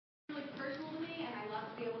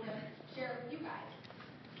be able to share it with you guys.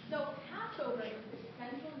 So Passover is the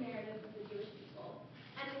central narrative of the Jewish people,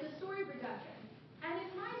 and it's a story of redemption. And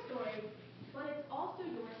it's my story, but it's also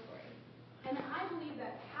your story. And I believe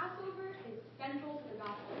that Passover is central to the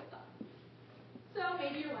gospel itself. So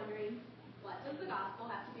maybe you're wondering, what does the gospel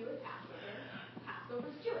have to do with Passover?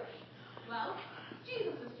 Passover's Jewish. Well,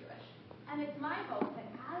 Jesus is Jewish. And it's my hope that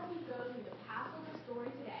as we go through the Passover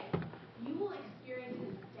story today, you will experience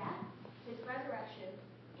his death, his resurrection,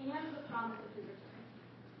 and the promise of his return.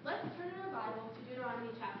 Let's turn in our Bible to Deuteronomy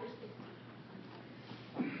chapter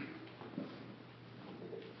 16.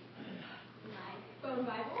 My phone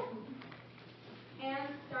Bible. And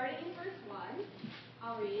starting in verse 1,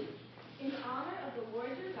 I'll read, "In honor of the Lord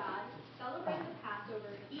your God, celebrate the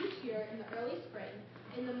Passover each year in the early spring,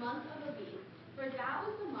 in the month of Aviv, for that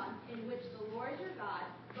was the month in which the Lord your God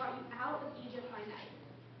brought you out of Egypt by night.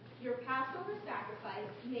 Your Passover sacrifice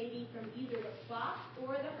may be from either the flock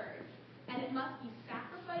or the herd, and it must be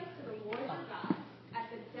sacrificed to the Lord your God at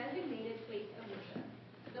the designated place of worship,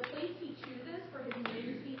 the place he chooses for his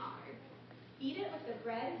name to be honored. Eat it with the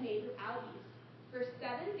bread made without yeast. For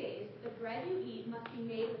 7 days the bread you eat must be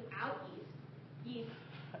made without yeast,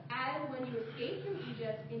 as when you escaped from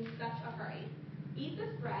Egypt in such a hurry. Eat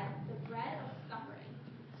this bread, the bread of suffering,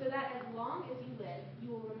 so that as long as you live,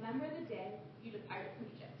 you will remember the day you departed from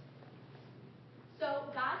Egypt."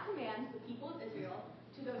 So God commands the people of Israel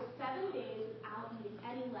to go 7 days without eating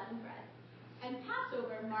any leavened bread. And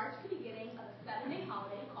Passover marks the beginning of a 7-day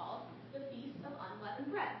holiday called the Feast of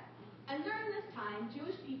Unleavened Bread. And during this time,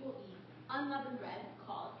 Jewish people eat unleavened bread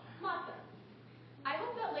called matzah. I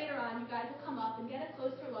hope that later on you guys will come up and get a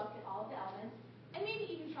closer look at all of the elements and maybe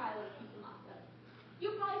even try a little piece of matzah.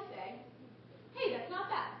 You'll probably say, "Hey, that's not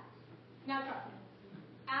bad." Now trust me,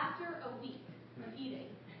 after a week of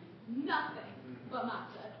eating nothing but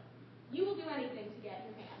matzah, you will do anything to get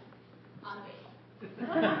your hands on a bagel.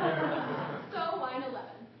 So why no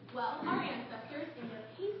leaven? Well, our ancestors in their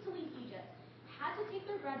haste to leave Egypt had to take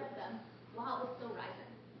their bread with them while it was still rising.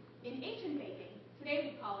 In ancient baking,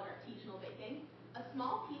 today we call it artisanal baking, a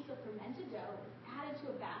small piece of fermented dough is added to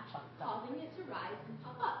a batch, causing it to rise and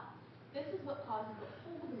puff up. This is what causes the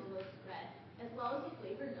holes in the loaf of bread, as well as the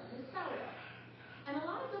flavor known as sourdough. And a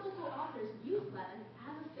lot of biblical authors use leaven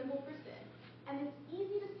as a symbol for sin, and it's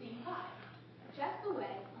easy to see why. Just the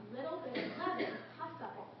way a little bit of leaven puffs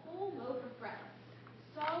up a whole loaf of bread,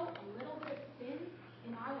 so a little bit of sin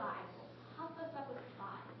in our lives will puff us up with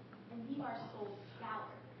pride and leave our souls sour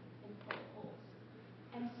and full of holes.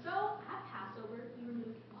 And so at Passover, we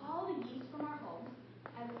remove all the yeast from our homes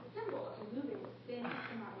as a symbol of removing the sin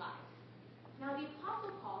from our lives. Now the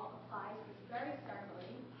Apostle Paul applies this very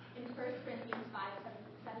ceremony in 1 Corinthians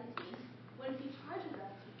 5:17 when he charges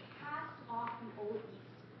us to cast off the old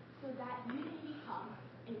yeast so that you may become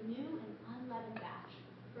a new and unleavened batch,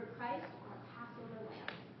 for Christ, our Passover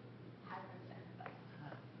lamb, has been sacrificed.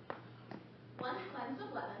 Once cleansed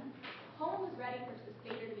of leaven, home is ready for the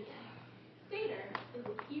Seder to begin. Seder is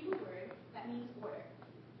a Hebrew word that means order,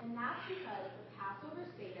 and that's because the Passover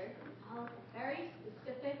Seder follows a very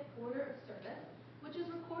specific order of service, which is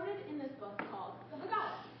recorded in this book called the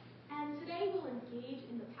Haggadah. And today we'll engage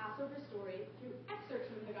in the Passover story through excerpts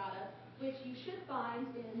from the Haggadah, which you should find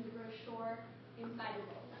in the brochure inside your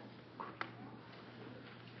bulletin.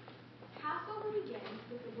 Passover begins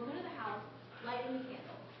with the woman of the house lighting the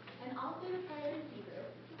candle, and I'll say the prayer in Hebrew,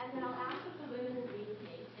 and then I'll ask if the women will read with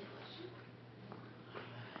me in English.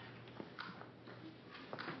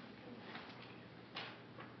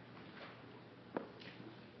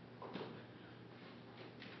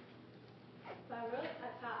 Baruch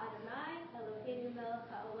atah Adonai Eloheinu melech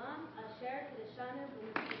haolam asher kedeshanu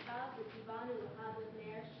b'mitzvotav v'tzivanu l'hadlek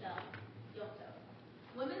ner shel Yom Tov.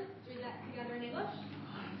 Women, read that together in English.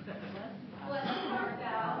 Blessed art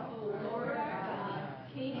thou, O Lord our God,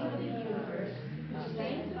 King of the universe, who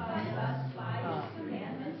sanctifies us by his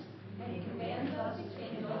commandments and commands us to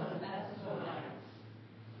kindle the festival lamps.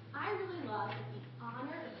 I really love that the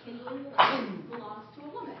honor of kindling the lamps belongs to a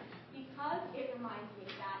woman, because it reminds me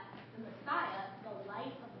that the Messiah, the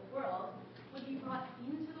light of the world, would be brought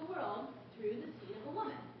into the world through the seed of a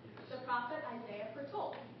woman. The prophet Isaiah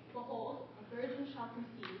foretold, "Behold, a virgin shall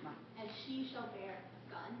conceive, and she shall bear a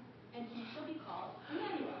son, and he shall be called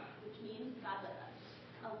Emmanuel," which means God with us,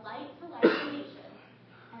 a light to light the nation,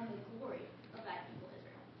 and the glory of thy people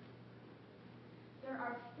Israel. There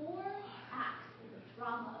are 4 acts in the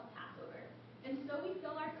drama of Passover, and so we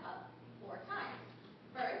fill our cup 4 times.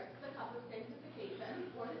 First, the cup of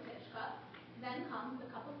sanctification, or the fish cup. Then comes the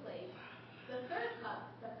cup of plague. The third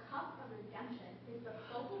cup, the cup of redemption, is the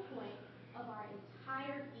focal point of our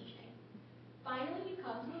entire evening. Finally, we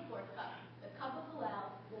come comes in the fourth cup, the cup of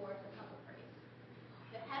Hallel, or the cup of praise.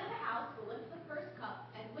 The head of the house will lift the first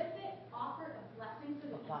cup, and with it offer a blessing for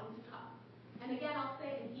the evening to come. And again, I'll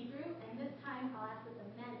say it in Hebrew, and this time I'll ask that the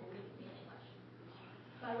men will read me in English.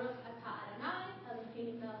 Baruch atah Adonai,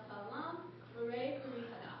 Eloheinu melech haolam, borei uri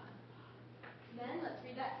hadam. Then let's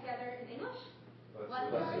read that together in English.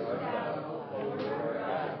 Blessed art thou, O Lord our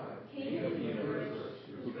God, King of the universe,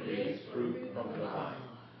 who creates fruit from the vine.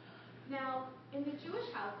 Now, in the Jewish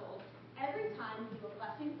household, every time we give a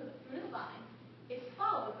blessing for the fruit of the vine, it's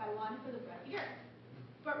followed by one for the bread of the earth.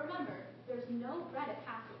 But remember, there's no bread at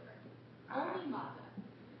Passover, only matzah.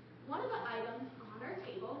 One of the items on our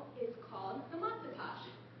table is called the matzah tash,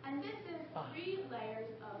 and this is 3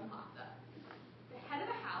 layers of matzah. The head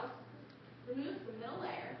of the house removes the middle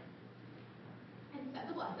layer and says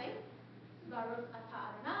the blessing. Baruch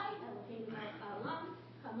atah Adonai, Eloheinu melech haolam,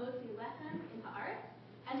 hamotzi lechem in haaretz.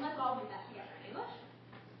 And let's all read that together in English.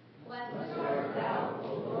 Blessed art thou,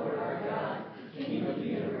 O Lord our God, King of the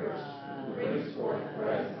universe, who brings forth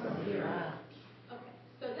bread from the earth. Okay,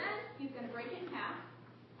 so then he's going to break it in half,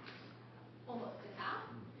 almost in half.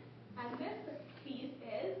 And this piece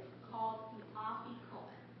is called the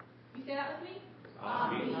afikomen. You say that with me?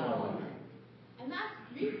 Afikomen. And that's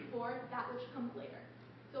Greek for that which comes later.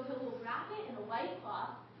 So he will wrap it in a white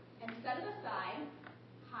cloth and set it aside,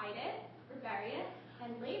 hide it, or bury it,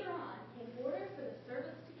 and later on, in order for the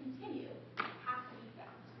service to continue, it has to be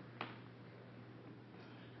found.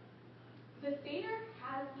 The Seder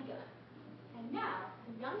has begun, and now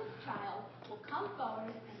the youngest child will come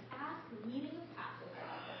forward and ask the meaning of Passover,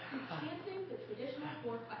 answering the traditional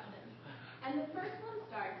 4 questions. And the first one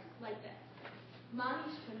starts like this. Ma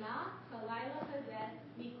nishtana halayla hazeh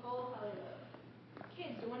mikol halilot.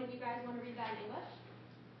 Kids, do one of you guys want to read that in English?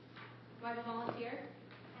 Do I have a volunteer?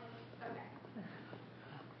 Okay.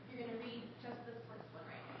 You're going to read just this first one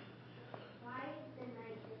right here. Why is the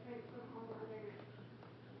night different from all other nights?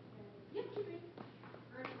 Yep, keep reading.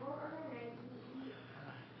 On all other nights we eat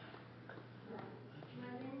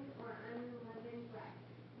leavened or unleavened bread.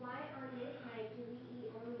 Why on this night do we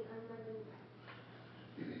eat only unleavened bread?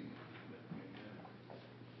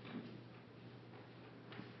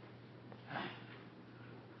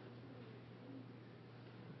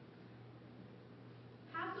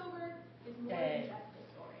 Passover is more than just a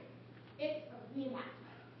story. It's a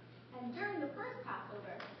reenactment. And during the first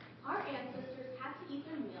Passover, our ancestors had to eat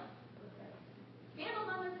their meal with their sandals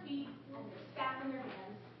on their feet and their staff in their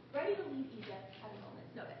hands, ready to leave Egypt at a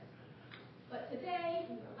moment's notice. But today,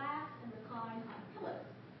 we relax and recline on pillows.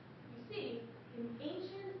 You see, in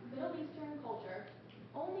ancient Middle Eastern culture,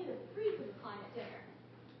 only the free could recline at dinner,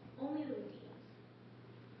 only the redeemed.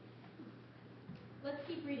 Let's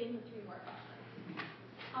keep reading the 3 more questions.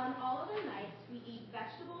 On all other nights, we eat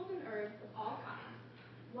vegetables and herbs of all kinds.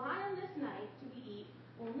 Why on this night do we eat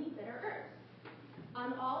only bitter herbs?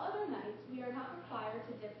 On all other nights, we are not required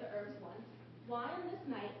to dip the herbs once. Why on this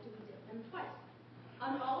night do we dip them twice?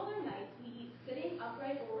 On all other nights, we eat sitting,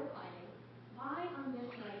 upright, or reclining. Why on this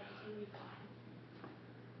night do we recline?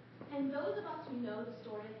 And those of us who know the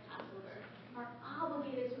story of Passover are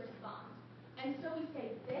obligated to respond. And so we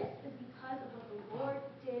say, this is because of what the Lord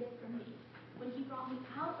did for me when he brought me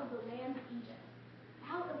out of the land of Egypt,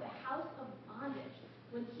 out of the house of bondage,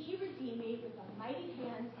 when he redeemed me with a mighty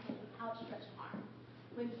hand and an outstretched arm,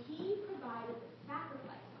 when he provided the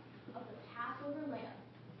sacrifice of the Passover lamb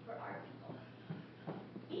for our people.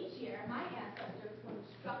 Each year, my ancestors were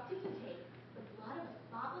instructed to take the blood of a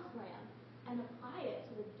spotless lamb and apply it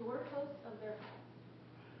to the doorposts of their homes.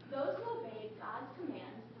 Those who obeyed God's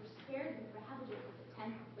commands were spared the ravages of the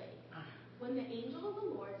 10th plague. When the angel of the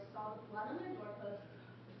Lord saw the blood on their doorposts,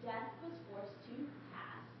 death was forced to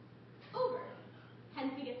pass over. Hence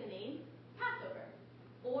we get the name Passover,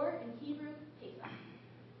 or in Hebrew, Pesach.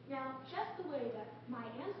 Now, just the way that my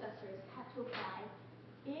ancestors had to apply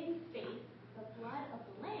in faith the blood of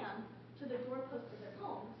the lamb to the doorposts of their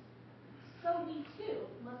homes, so we too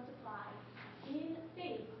must apply in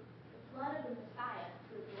faith the blood of the Messiah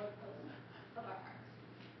to the doorposts of our hearts.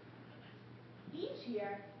 Each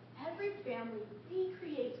year, every family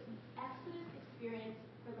recreates the Exodus experience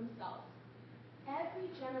for themselves. Every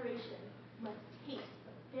generation must taste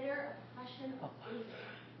the bitter oppression of slavery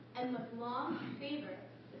and must long to savor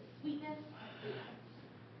the sweetness of freedom.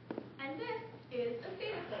 And this is a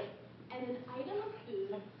Seder plate, and an item of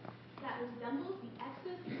food that resembles the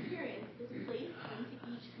Exodus experience is placed into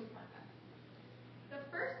each compartment. The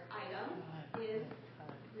first item is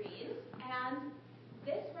greens, and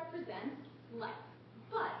this represents life.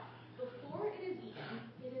 But before it is eaten,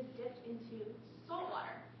 it is dipped into salt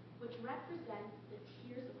water, which represents the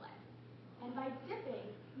tears of life. And by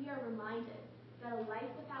dipping we are reminded that a life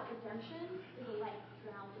without redemption is a life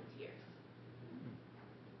drowned in tears.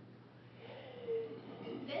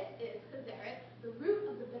 This is Hazeret, the root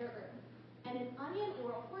of the bitter herb, and an onion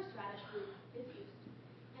or a horseradish root is used.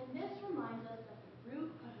 And this reminds us that the root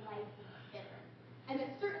of life is bitter, and it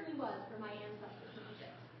certainly was for my ancestors in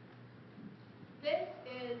Egypt. This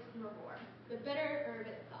is maror, the bitter herb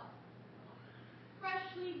itself.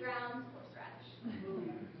 Freshly ground horseradish.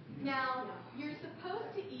 Now, you're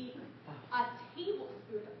supposed to eat a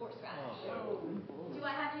tablespoon of horseradish. Do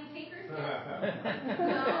I have any takers? No?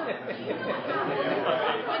 Do you know what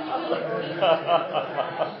happens when you eat a tablespoon of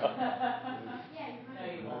horseradish? Yeah,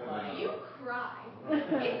 you cry.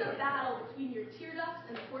 It's a battle between your tear ducts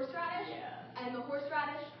and the horseradish, and the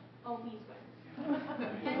horseradish always wins.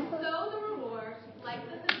 And so the reward, like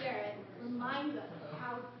the Hazeret, reminds us of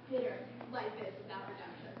how bitter life is without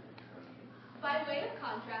redemption. By way of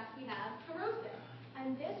contrast, we have haroset,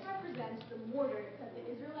 and this represents the mortar that the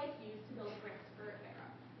Israelites used to build bricks for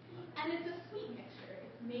Pharaoh. And it's a sweet mixture.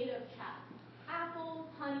 It's made of apples,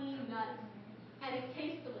 honey, nuts, and it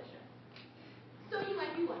tastes delicious. So you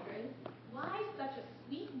might be wondering, why such a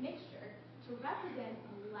sweet mixture to represent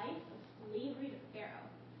a life of slavery to Pharaoh?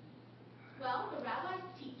 Well, the rabbis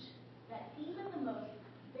teach that even the most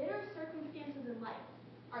bitter circumstances in life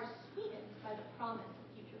are sweetened by the promise of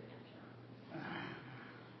future redemption.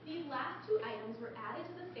 These last two items were added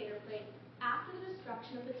to the Seder plate after the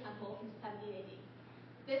destruction of the temple in 70 AD.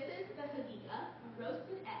 This is the hagigah, a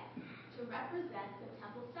roasted egg, to represent the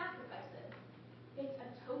temple sacrifices. It's a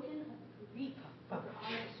token of grief over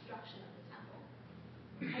the destruction of the temple.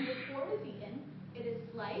 And before it is eaten, it is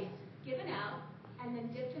sliced, given out, and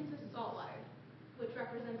then dipped into salt water, which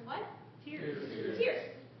represents what? Tears.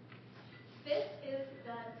 Tears. This is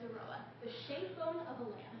the zeroah, the shank bone of a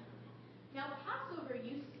lamb. Now, Passover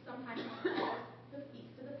used to sometimes be called the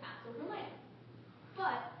Feast of the Passover Lamb.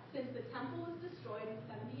 But since the temple was destroyed in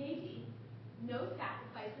 70 AD, no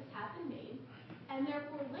sacrifices have been made, and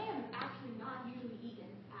therefore lamb is actually not usually eaten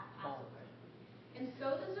at Passover. And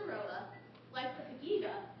so the zeroah, like the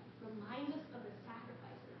hagigah, reminds us of the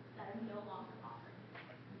sacrifices that are no longer offered.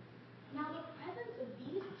 Now, the presence of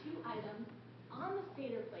these two items on the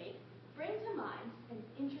Seder plate bring to mind an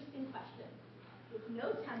interesting question. With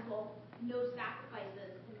no temple, no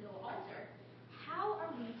sacrifices, and no altar, how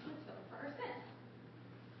are we to atone for our sins?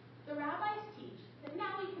 The rabbis teach that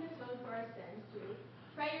now we can atone for our sins through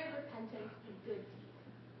prayer, repentance, and good deeds.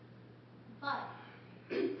 But,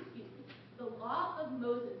 the law of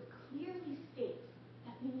Moses clearly states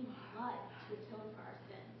that we need blood to atone for our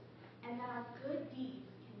sins, and that our good deeds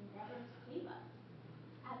can never save us.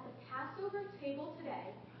 At the Passover table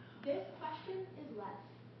today, this question is left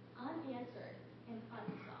unanswered and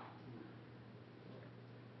unsolved.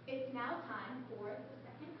 It's now time for the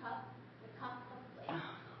second cup, the cup of flame.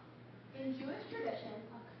 In Jewish tradition,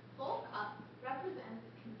 a full cup represents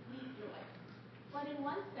complete joy. But in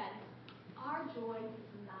one sense, our joy is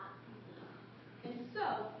not complete. And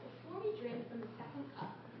so, before we drink from the second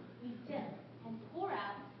cup, we dip and pour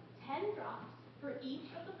out 10 drops for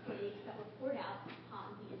each of the plagues that were poured out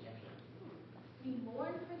upon the Egyptians. We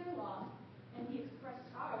mourn for their loss, and we express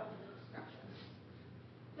sorrow for their destruction.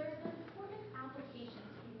 There's an important application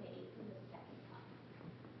to be made in the second cup.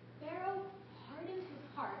 Pharaoh hardened his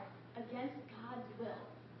heart against God's will,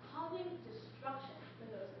 causing destruction for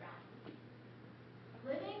those around him.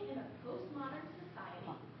 Living in a postmodern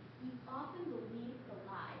society, we often believe the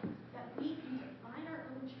lie that we can define our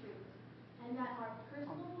own truths and that our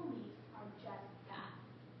personal beliefs are just that,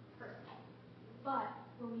 personal. But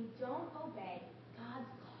when we don't obey God's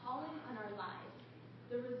calling on our lives,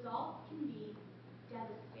 the result can be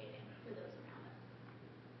devastating for those around us.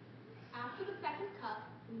 After the second cup,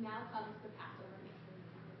 now comes the Passover meal.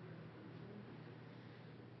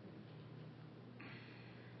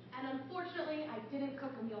 And unfortunately, I didn't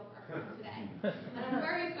cook a meal for everyone today. And I'm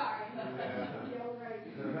very sorry.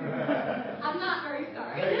 I'm not very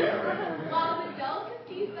sorry. While the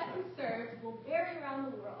delicacies that we served will vary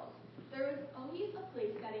around the world, there was always a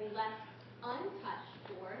place setting left untouched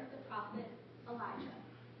for the prophet Elijah.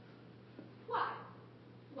 Why?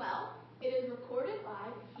 Well, it is recorded by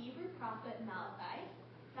the Hebrew prophet Malachi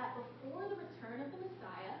that before the return of the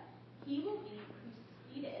Messiah, he will be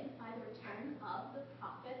preceded by the return of the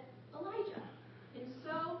prophet Elijah. And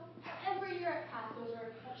so, every year at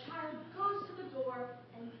Passover, a child goes to the door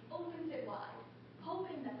and opens it wide,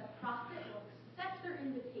 hoping that the prophet will accept their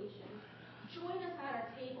invitation, join us at our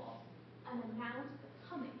table, and announce the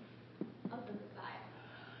coming of the Messiah.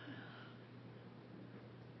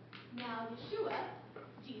 Now, Yeshua,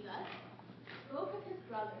 Jesus, spoke of his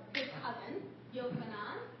cousin,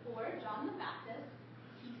 Yochanan,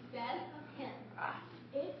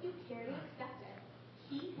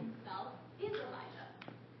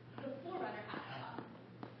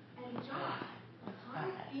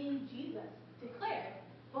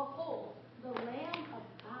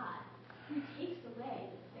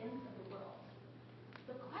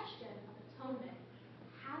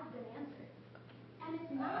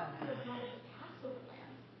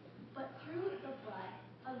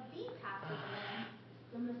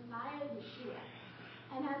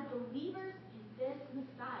 believers in this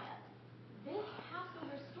Messiah, this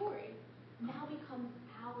Passover story now becomes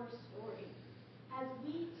our story as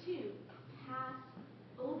we too pass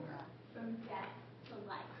over from death to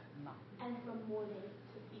life and from mourning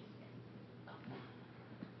to feasting.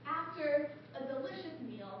 After a delicious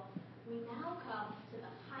meal, we now come to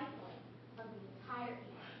the high point of the entire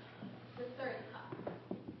evening, the third cup.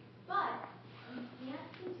 But we can't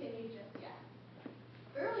continue just yet.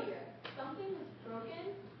 Earlier, something was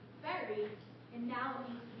broken, buried, and now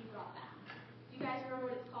it needs to be brought back. Do you guys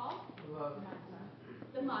remember what it's called?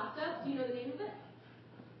 The matzah. Do you know the name of it?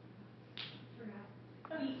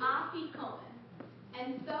 The afikomen.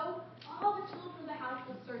 And so all the children of the house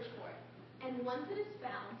will search for it. And once it is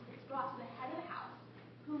found, it's brought to the head of the house,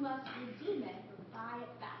 who must redeem it or buy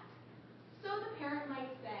it back. So the parent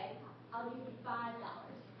might say, I'll give you $5.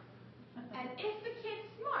 And if the kid's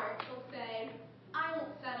smart, he'll say, I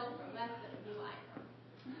won't settle for less than a new iPhone.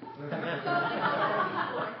 So they go back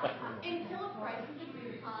and forth until a price is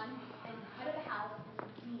agreed upon, and the head of the house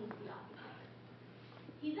redeems the afikomen.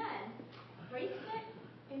 He then breaks it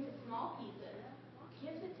into small pieces,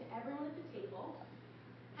 gives it to everyone at the table,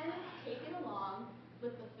 and it's taken along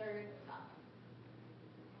with the third cup.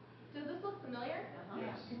 Does this look familiar?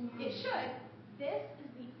 Yes. It should. This is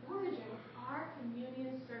the origin of our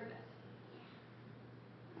communion service.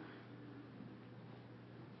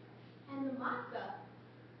 And the matzah,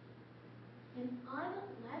 an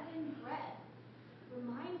unleavened bread,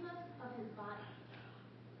 reminds us of his body.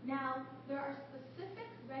 Now, there are specific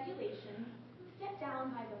regulations set down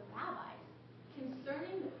by the rabbis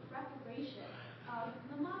concerning the preparation of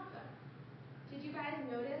the matzah. Did you guys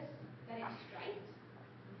notice that it's striped?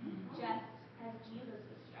 Just as Jesus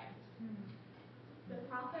was striped. The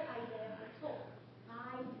prophet Isaiah foretold,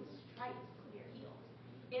 by his stripes we are healed.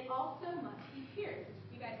 It also must be pierced.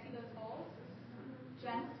 Do you guys see those holes?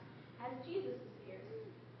 Just as Jesus was pierced.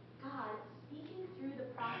 God, speaking through the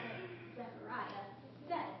prophet Zechariah,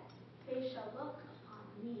 said, they shall look upon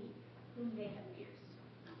me whom they have pierced.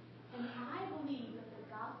 And I believe that the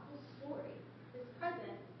gospel story is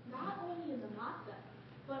present not only in the matzah,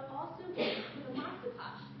 but also in the matzah,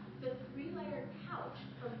 the three-layered pouch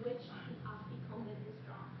from which the afikomen is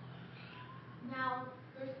drawn. Now,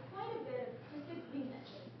 there's quite a bit of disagreement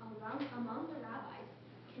among the rabbis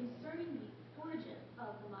concerning the origin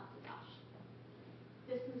of the matzah,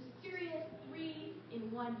 this mysterious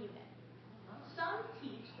three-in-one unit. Some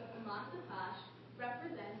teach that the matzah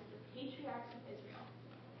represents the patriarchs of Israel,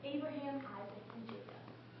 Abraham, Isaac, and Jacob.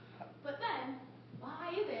 But then,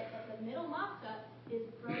 why is it that the middle matzah is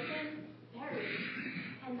broken, buried,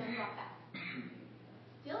 and then brought back?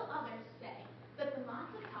 Still others say that the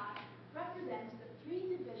matzah represents the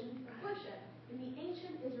three divisions of worship in the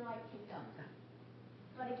ancient Israelite kingdom.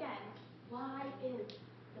 But again, why is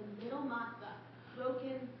the middle matzah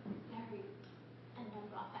broken, buried, and then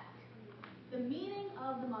brought back? The meaning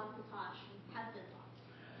of the matzah has been lost.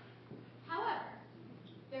 However,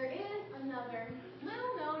 there is another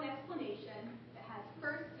little-known explanation that has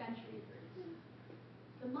first-century roots.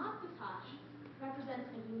 The matzah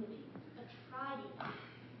represents a unity, a triunity.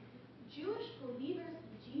 Jewish believers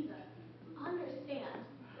in Jesus understand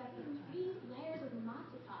that the three layers of the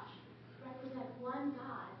matzah represent one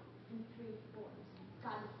God in three forms: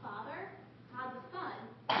 God the Father, God the Son,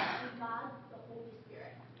 and God the Holy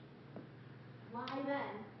Spirit. Why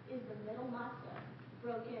then is the middle matzah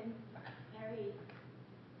broken, buried,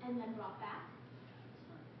 and then brought back?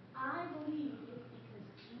 I believe it's because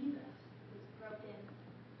Jesus was broken,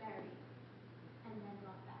 buried, and then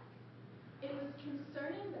brought back. It was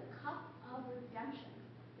concerning the cup of redemption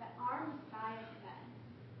that our Messiah said,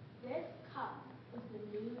 this cup is the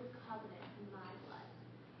new covenant in my blood.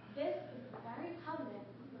 This is the very covenant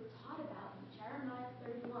we're taught about in Jeremiah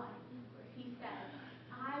 31, where he says,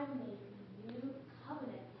 I will make a new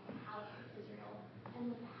covenant with the house of Israel and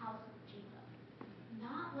with the house of Jacob.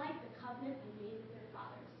 Not like the covenant I made with their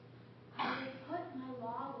fathers. I will put my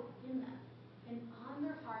law within them, and on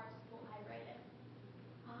their hearts will I write it.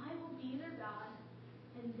 I will be their God,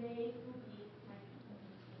 and they will be my people.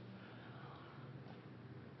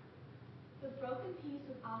 The broken piece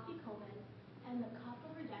of afikomen and the cup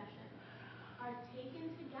of redemption are taken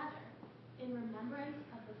together in remembrance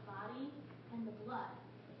of the body and the blood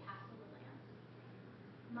of the Passover lamb.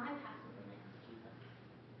 My Passover lamb, Jesus.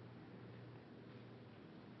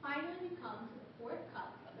 Finally, we come to the fourth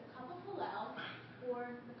cup, the cup of Hallel, or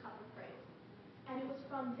the cup of praise. And it was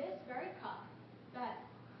from this very cup that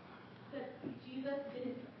Jesus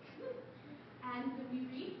didn't drink. And when we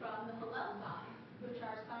read from the Hallel Psalms, which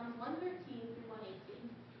are Psalms 113 through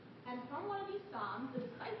 118, and from one of these Psalms, the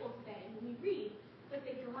disciples say, when we read, but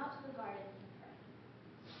they go out to the garden and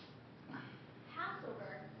pray.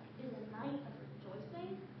 Passover is a night of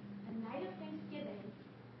rejoicing, a night of thanksgiving,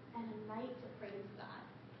 and a night to praise God.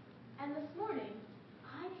 And this morning,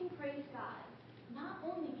 I can praise God not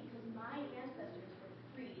only because my ancestors were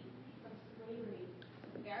freed from slavery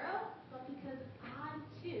to Pharaoh, but because I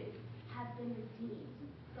too have been redeemed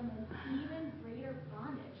from an even greater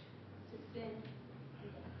bondage to sin and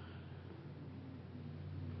death.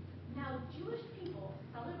 Now, Jewish people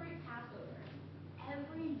celebrate Passover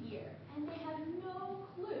every year, and they have no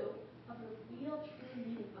clue of the real true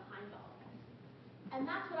meaning behind all of this. And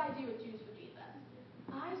that's what I do with Jews for Jesus.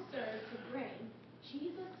 I serve to bring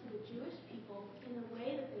Jesus to the Jewish people in a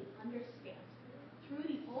way that they understand, through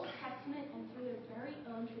the Old Testament and through their very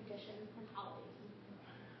own traditions and holidays.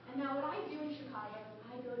 And now what I do in Chicago,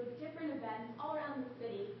 I go to different events all around the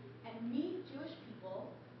city and meet Jewish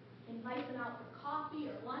people, invite them out for coffee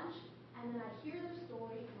or lunch, and then I hear their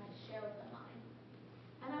story and I share with them mine.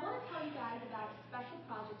 And I want to tell you guys about a special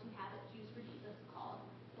project we have at Jews for Jesus called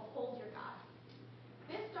Behold Your God.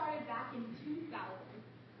 This started back in 2000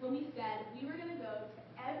 when we said we were going to go to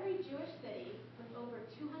every Jewish city with over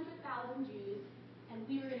 200,000 Jews, and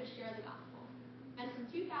we were going to share the gospel. And from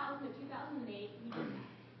 2000 to 2008, we did that.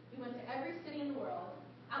 We went to every city in the world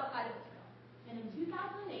outside of Israel. And in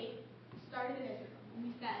 2008, we started in Israel, and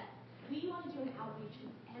we said, we want to do an outreach in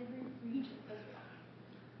every region of Israel.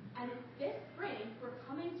 And this spring, we're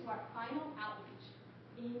coming to our final outreach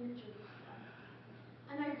in Jerusalem.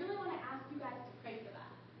 And I really want to ask you guys to pray for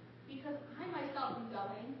that, because I myself am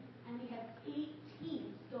going, and we have 8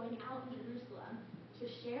 teams going out in Jerusalem to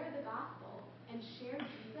share the gospel and share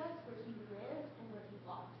Jesus where he lived and where he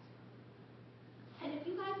walked. And if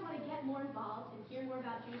you guys want to get more involved and hear more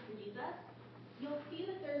about Jews for Jesus, you'll see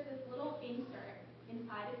that there's this little insert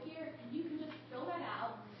inside of here, and you can just fill that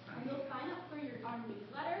out, and you'll sign up for our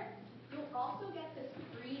newsletter. You'll also get this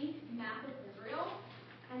free map of Israel,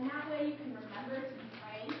 and that way you can remember to be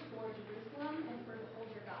praying for Jerusalem and for Behold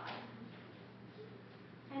Your God.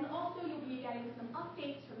 And also you'll be getting some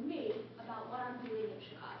updates from me about what I'm doing in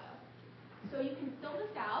Chicago. So you can fill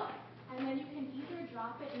this out, and then you can either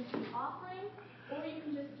drop it into an offering, or you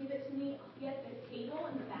can just give it to me at the table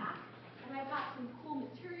in the back. And I've got some cool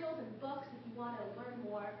materials and books if you want to learn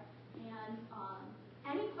more. And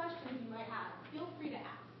any questions you might have, feel free to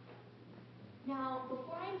ask. Now,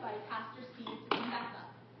 before I invite Pastor Steve to come back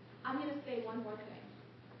up, I'm going to say one more thing.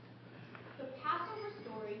 The Passover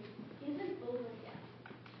story isn't over yet.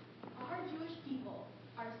 Our Jewish people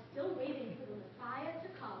are still waiting for the Messiah to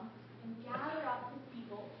come and gather up his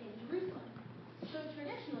people in Jerusalem. So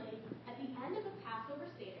traditionally, at the end of the Passover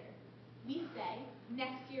Seder, we say,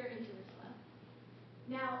 next year in Jerusalem.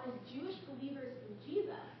 Now, as Jewish believers in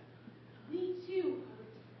Jesus, we too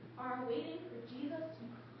are waiting for Jesus to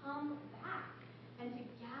come back and to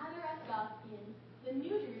gather us up in the New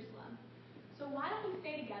Jerusalem. So why don't we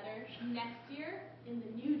say together, next year in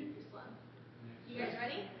the New Jerusalem? You guys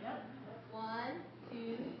ready? Yep. 1,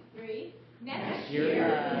 2, 3. Next year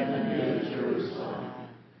in the New Jerusalem.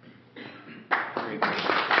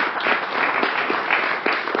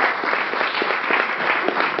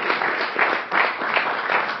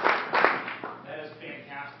 That is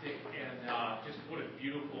fantastic, and just what a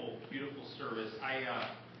beautiful, beautiful service. I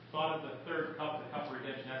thought of the third cup, the cup of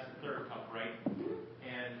redemption. That's the third cup, right?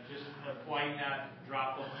 And just applying that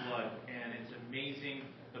drop of blood, and it's amazing,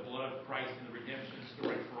 the blood of Christ and the redemption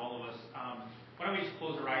story for all of us. Why don't we just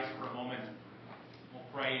close our eyes for a moment? We'll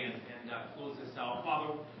pray and close this out.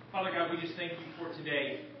 Father God, we just thank you for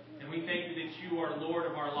today. And we thank you that you are Lord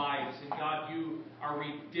of our lives. And God, you are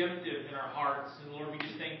redemptive in our hearts. And Lord, we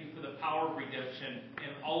just thank you for the power of redemption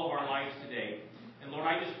in all of our lives today. And Lord,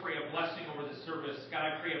 I just pray a blessing over the service. God,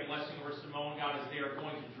 I pray a blessing over Simone, God, as they are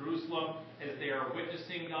going to Jerusalem, as they are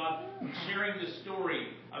witnessing, God, sharing the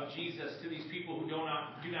story of Jesus to these people who do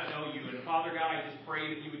not know you. And Father God, I just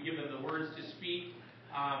pray that you would give them the words to speak.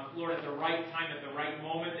 Lord, at the right time, at the right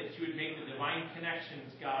moment, that you would make the divine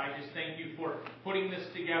connections, God. I just thank you for putting this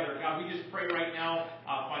together. God, we just pray right now,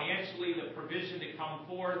 financially, the provision to come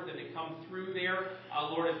forth and to come through there.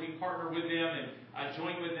 Lord, as we partner with them and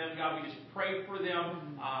join with them, God, we just pray for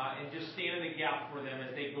them and just stand in the gap for them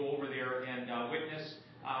as they go over there and witness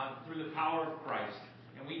through the power of Christ.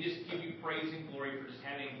 And we just give you praise and glory for just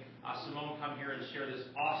having Simone come here and share this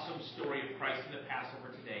awesome story of Christ in the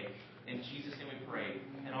Passover today. In Jesus' name we pray.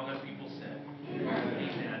 And all God's people said,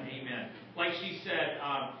 Amen. Amen. Like she said,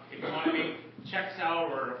 if you want to make checks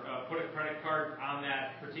out or put a credit card on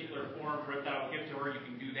that particular form, print that out, give to her, you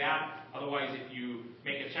can do that. Otherwise, if you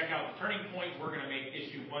make a check out at the Turning Point, we're going to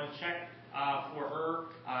issue one check for her.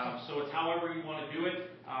 So it's however you want to do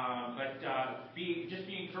it. But just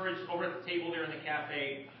be encouraged over at the table there in the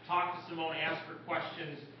cafe. Talk to Simone, ask her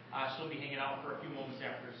questions. She'll be hanging out for a few moments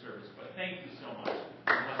after the service. But thank you so much.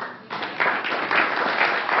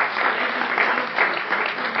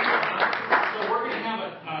 So we're going to have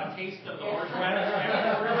a taste of the horseradish.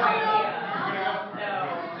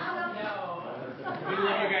 We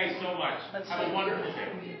love you guys so much. Have a wonderful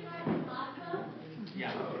day.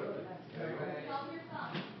 Yeah.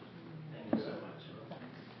 Thank you so much.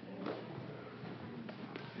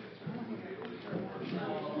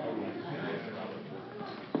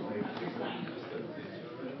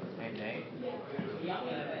 Hey,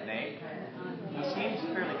 Nate, he seems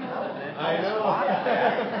fairly confident. I know.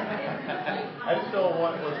 I just don't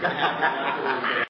want what's going to happen after.